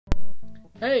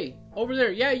Hey, over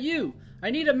there, yeah, you!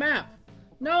 I need a map!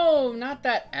 No, not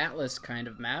that atlas kind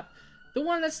of map. The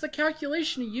one that's the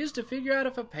calculation you use to figure out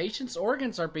if a patient's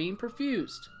organs are being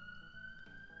perfused.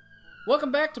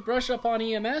 Welcome back to Brush Up on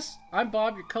EMS. I'm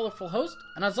Bob, your colorful host,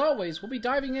 and as always, we'll be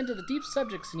diving into the deep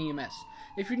subjects in EMS.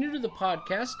 If you're new to the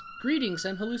podcast, greetings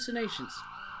and hallucinations.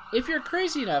 If you're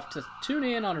crazy enough to tune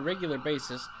in on a regular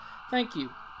basis, thank you.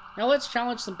 Now let's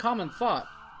challenge some common thought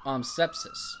on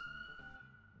sepsis.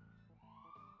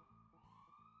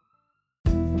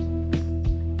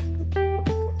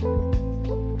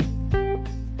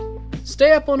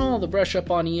 Stay up on all the Brush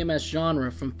Up on EMS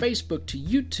genre, from Facebook to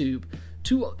YouTube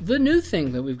to the new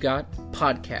thing that we've got,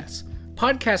 podcasts.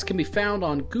 Podcasts can be found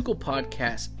on Google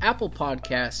Podcasts, Apple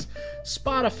Podcasts,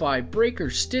 Spotify, Breaker,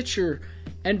 Stitcher,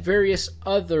 and various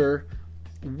other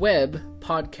web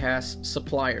podcast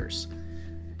suppliers.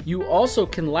 You also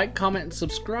can like, comment, and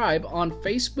subscribe on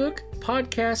Facebook,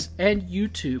 podcasts, and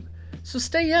YouTube. So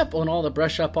stay up on all the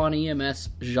Brush Up on EMS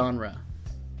genre.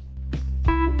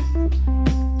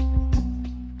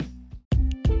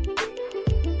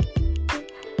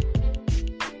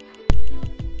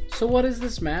 So what is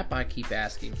this map I keep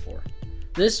asking for?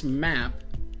 This map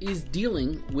is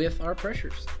dealing with our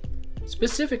pressures,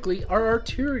 specifically our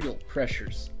arterial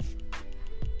pressures.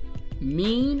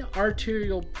 Mean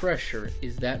arterial pressure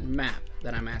is that map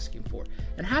that I'm asking for.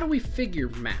 And how do we figure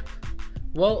map?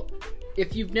 Well,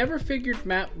 if you've never figured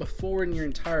map before in your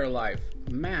entire life,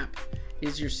 map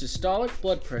is your systolic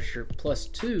blood pressure plus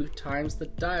 2 times the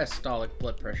diastolic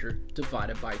blood pressure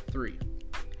divided by 3.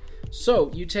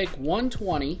 So you take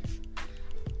 120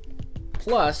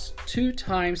 plus 2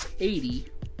 times 80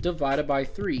 divided by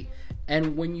 3.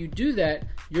 And when you do that,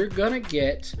 you're going to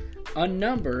get a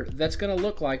number that's going to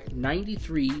look like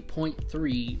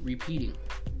 93.3 repeating.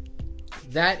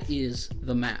 That is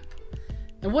the map.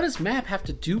 And what does map have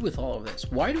to do with all of this?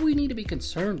 Why do we need to be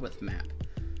concerned with map?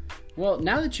 Well,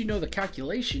 now that you know the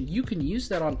calculation, you can use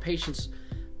that on patients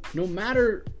no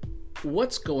matter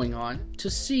what's going on to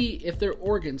see if their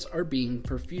organs are being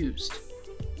perfused.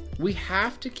 We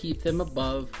have to keep them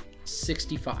above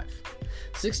 65.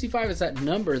 65 is that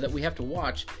number that we have to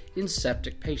watch in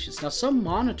septic patients. Now, some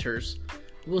monitors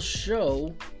will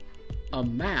show a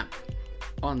map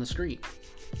on the screen.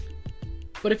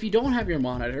 But if you don't have your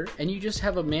monitor and you just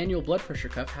have a manual blood pressure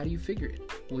cuff, how do you figure it?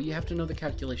 Well, you have to know the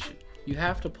calculation. You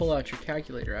have to pull out your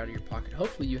calculator out of your pocket.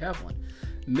 Hopefully you have one.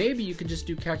 Maybe you can just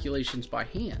do calculations by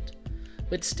hand.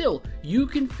 But still, you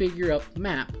can figure out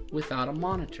map without a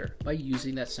monitor by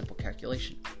using that simple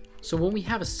calculation. So when we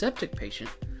have a septic patient,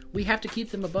 we have to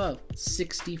keep them above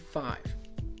 65.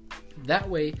 That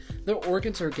way, their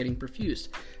organs are getting perfused.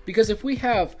 Because if we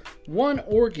have one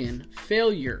organ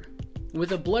failure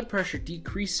with a blood pressure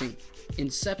decreasing in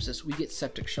sepsis, we get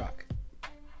septic shock.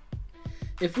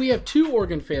 If we have 2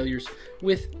 organ failures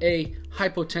with a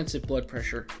hypotensive blood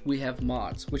pressure, we have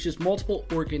MODS, which is multiple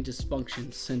organ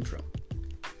dysfunction syndrome.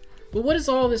 But what does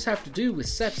all this have to do with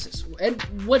sepsis? And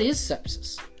what is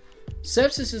sepsis?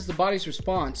 Sepsis is the body's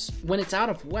response when it's out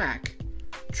of whack,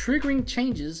 triggering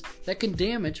changes that can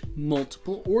damage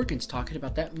multiple organs, talking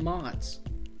about that MODS.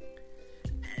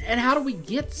 And how do we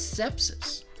get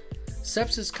sepsis?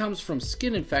 Sepsis comes from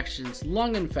skin infections,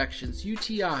 lung infections,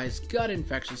 UTIs, gut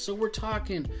infections. So we're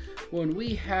talking when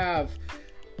we have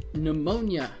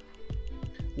pneumonia,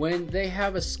 when they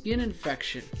have a skin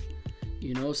infection,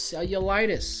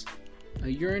 cellulitis, a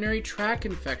urinary tract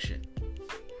infection.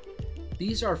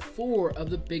 These are 4 of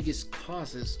the biggest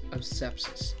causes of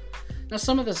sepsis. Now,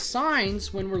 some of the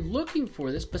signs when we're looking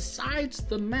for this, besides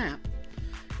the map,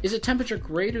 is a temperature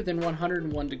greater than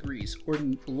 101 degrees or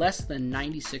less than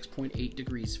 96.8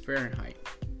 degrees Fahrenheit.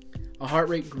 A heart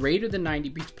rate greater than 90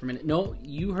 beats per minute. No,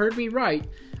 you heard me right.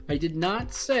 I did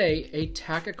not say a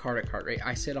tachycardic heart rate.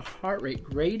 I said a heart rate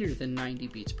greater than 90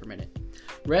 beats per minute.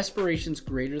 Respirations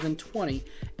greater than 20,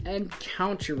 and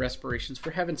count your respirations. For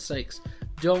heaven's sakes,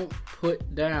 don't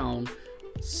put down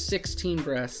 16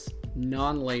 breaths,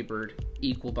 non-labored,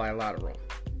 equal bilateral.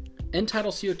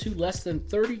 End-tidal CO2 less than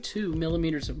 32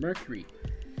 millimeters of mercury.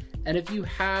 And if you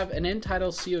have an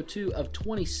end-tidal CO2 of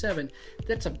 27,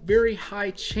 that's a very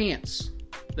high chance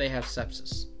they have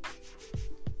sepsis.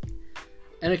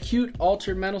 An acute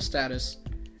altered mental status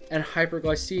and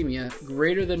hyperglycemia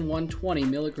greater than 120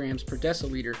 milligrams per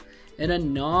deciliter in a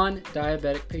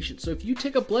non-diabetic patient. So if you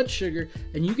take a blood sugar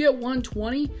and you get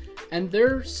 120 and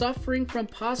they're suffering from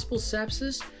possible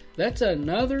sepsis, that's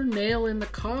another nail in the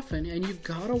coffin, and you've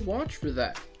got to watch for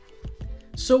that.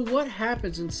 So what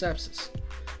happens in sepsis?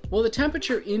 Well, the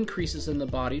temperature increases in the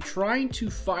body trying to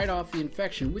fight off the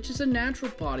infection, which is a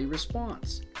natural body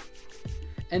response.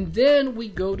 And then we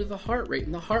go to the heart rate,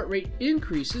 and the heart rate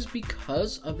increases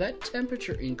because of that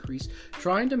temperature increase,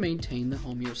 trying to maintain the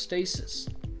homeostasis.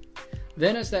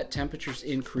 Then as that temperature's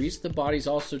increased, the body's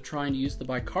also trying to use the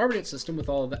bicarbonate system with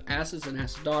all of the acids and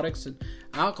acidotics and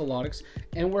alkalotics,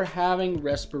 and we're having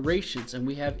respirations, and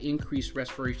we have increased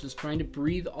respirations trying to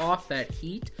breathe off that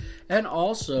heat and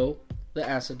also the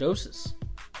acidosis.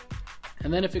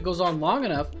 And then if it goes on long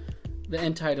enough, the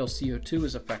end-tidal CO2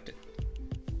 is affected.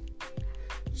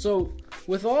 So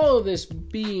with all of this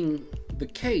being the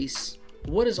case,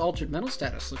 what does altered mental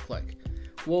status look like?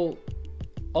 Well,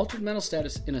 altered mental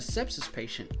status in a sepsis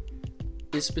patient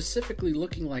is specifically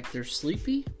looking like they're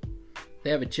sleepy, they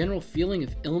have a general feeling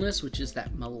of illness, which is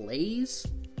that malaise,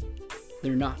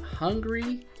 they're not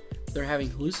hungry, they're having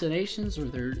hallucinations, or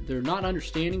they're not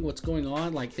understanding what's going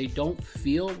on, like they don't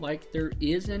feel like there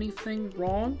is anything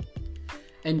wrong.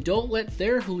 And don't let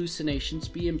their hallucinations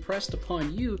be impressed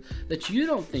upon you that you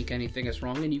don't think anything is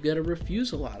wrong and you get a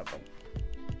refusal out of them.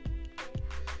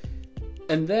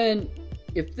 And then,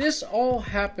 if this all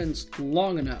happens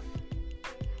long enough,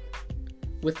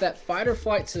 with that fight or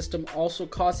flight system also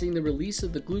causing the release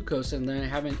of the glucose and then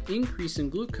have an increase in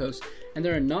glucose, and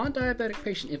they're a non-diabetic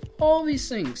patient, if all these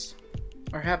things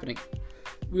are happening,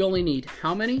 we only need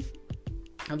how many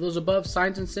of those above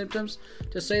signs and symptoms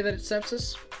to say that it's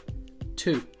sepsis?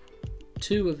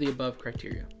 Two of the above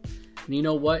criteria. And you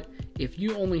know what? If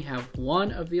you only have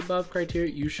one of the above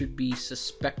criteria, you should be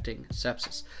suspecting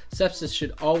sepsis. Sepsis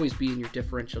should always be in your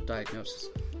differential diagnosis,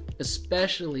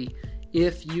 especially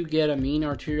if you get a mean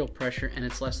arterial pressure and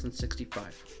it's less than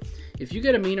 65. If you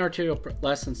get a mean arterial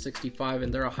less than 65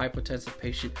 and they're a hypotensive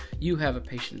patient, you have a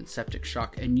patient in septic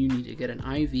shock and you need to get an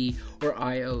IV or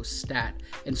IO stat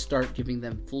and start giving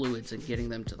them fluids and getting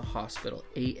them to the hospital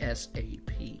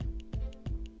ASAP.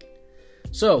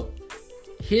 So,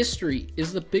 history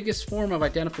is the biggest form of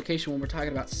identification when we're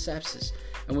talking about sepsis.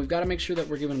 And we've got to make sure that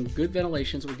we're giving them good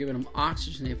ventilations, we're giving them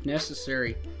oxygen if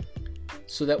necessary,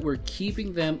 so that we're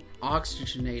keeping them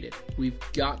oxygenated. We've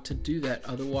got to do that.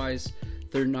 Otherwise,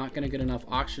 they're not going to get enough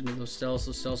oxygen to those cells.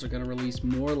 Those cells are going to release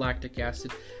more lactic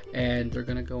acid, and they're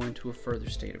going to go into a further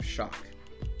state of shock.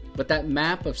 But that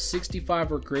map of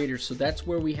 65 or greater, so that's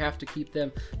where we have to keep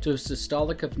them to a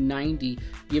systolic of 90,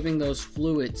 giving those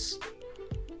fluids.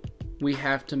 We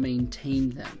have to maintain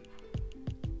them.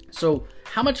 So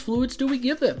how much fluids do we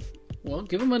give them? Well,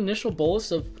 give them an initial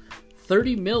bolus of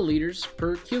 30 milliliters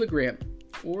per kilogram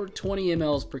or 20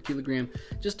 mLs per kilogram.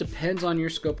 Just depends on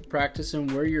your scope of practice and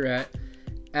where you're at.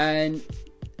 And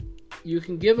you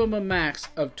can give them a max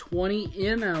of 20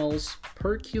 mLs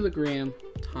per kilogram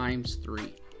times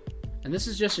 3. And this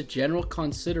is just a general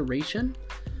consideration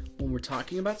when we're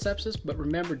talking about sepsis, but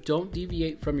remember, don't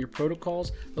deviate from your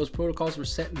protocols. Those protocols were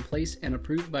set in place and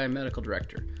approved by a medical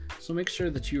director. So make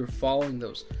sure that you are following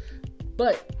those.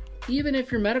 But even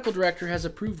if your medical director has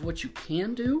approved what you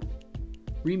can do,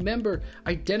 remember,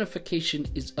 identification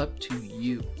is up to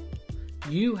you.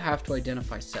 You have to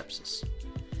identify sepsis.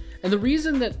 And the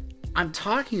reason that I'm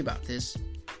talking about this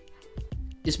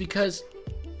is because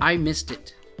I missed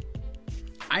it.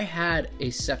 I had a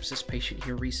sepsis patient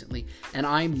here recently, and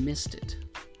I missed it.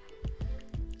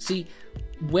 See,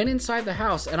 went inside the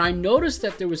house, and I noticed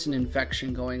that there was an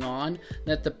infection going on,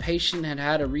 that the patient had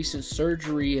had a recent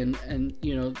surgery, and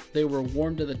you know, they were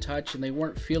warm to the touch, and they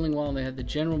weren't feeling well, and they had the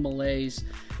general malaise,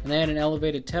 and they had an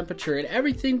elevated temperature, and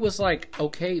everything was like,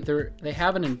 okay, they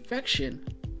have an infection,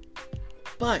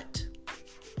 but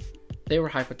they were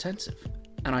hypotensive.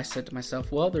 And I said to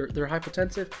myself, well, they're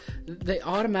hypotensive. They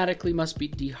automatically must be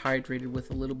dehydrated with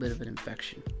a little bit of an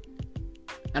infection.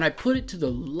 And I put it to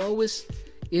the lowest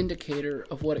indicator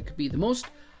of what it could be, the most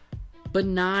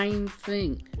benign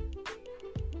thing.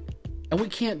 And we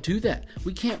can't do that.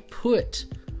 We can't put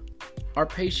our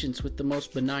patients with the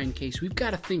most benign case. We've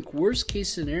got to think worst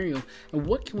case scenario, and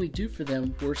what can we do for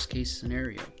them worst case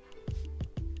scenario?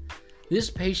 This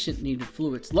patient needed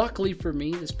fluids. Luckily for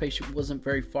me, this patient wasn't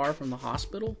very far from the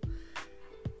hospital.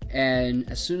 And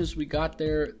as soon as we got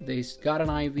there, they got an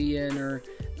IV in her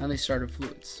and they started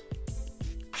fluids.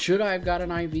 Should I have got an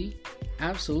IV?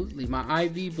 Absolutely. My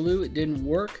IV blew. It didn't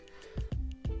work.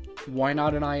 Why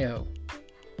not an IO?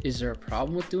 Is there a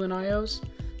problem with doing IOs?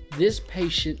 This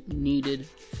patient needed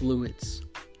fluids.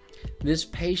 This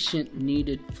patient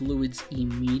needed fluids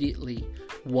immediately.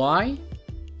 Why?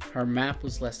 Her MAP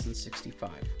was less than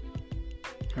 65.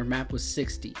 Her MAP was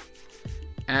 60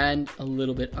 and a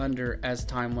little bit under as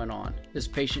time went on. This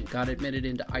patient got admitted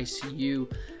into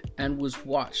ICU and was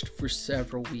watched for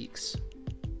several weeks.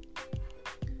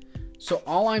 So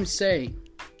all I'm saying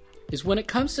is when it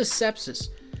comes to sepsis,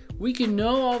 we can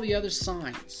know all the other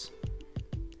signs.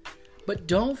 But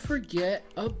don't forget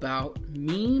about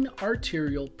mean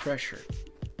arterial pressure.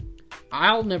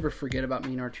 I'll never forget about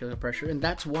mean arterial pressure, and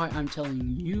that's why I'm telling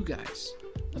you guys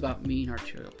about mean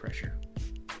arterial pressure.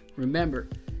 Remember,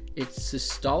 it's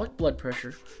systolic blood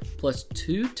pressure plus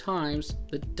 2 times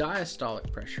the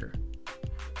diastolic pressure,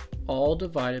 all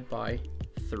divided by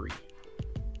 3.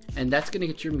 And that's going to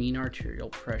get your mean arterial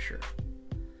pressure.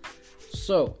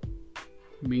 So,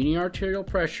 mean arterial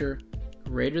pressure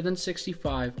greater than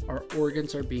 65, our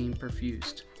organs are being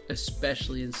perfused,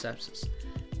 especially in sepsis.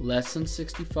 Less than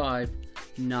 65,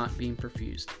 not being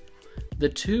perfused. The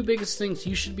 2 biggest things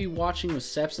you should be watching with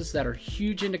sepsis that are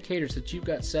huge indicators that you've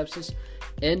got sepsis: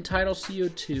 end tidal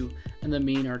CO2 and the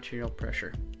mean arterial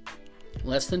pressure.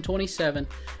 Less than 27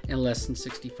 and less than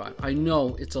 65. I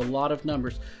know it's a lot of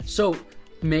numbers, so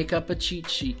make up a cheat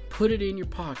sheet, put it in your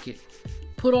pocket,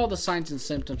 put all the signs and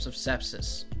symptoms of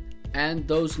sepsis and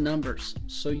those numbers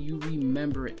so you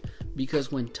remember it,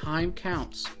 because when time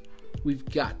counts, we've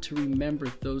got to remember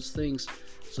those things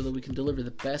so that we can deliver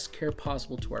the best care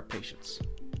possible to our patients.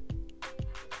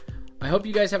 I hope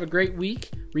you guys have a great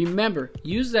week. Remember,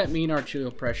 use that mean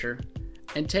arterial pressure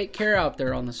and take care out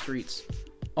there on the streets.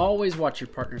 Always watch your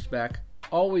partner's back.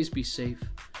 Always be safe.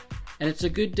 And it's a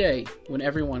good day when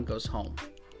everyone goes home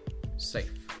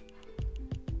safe.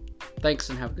 Thanks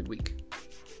and have a good week.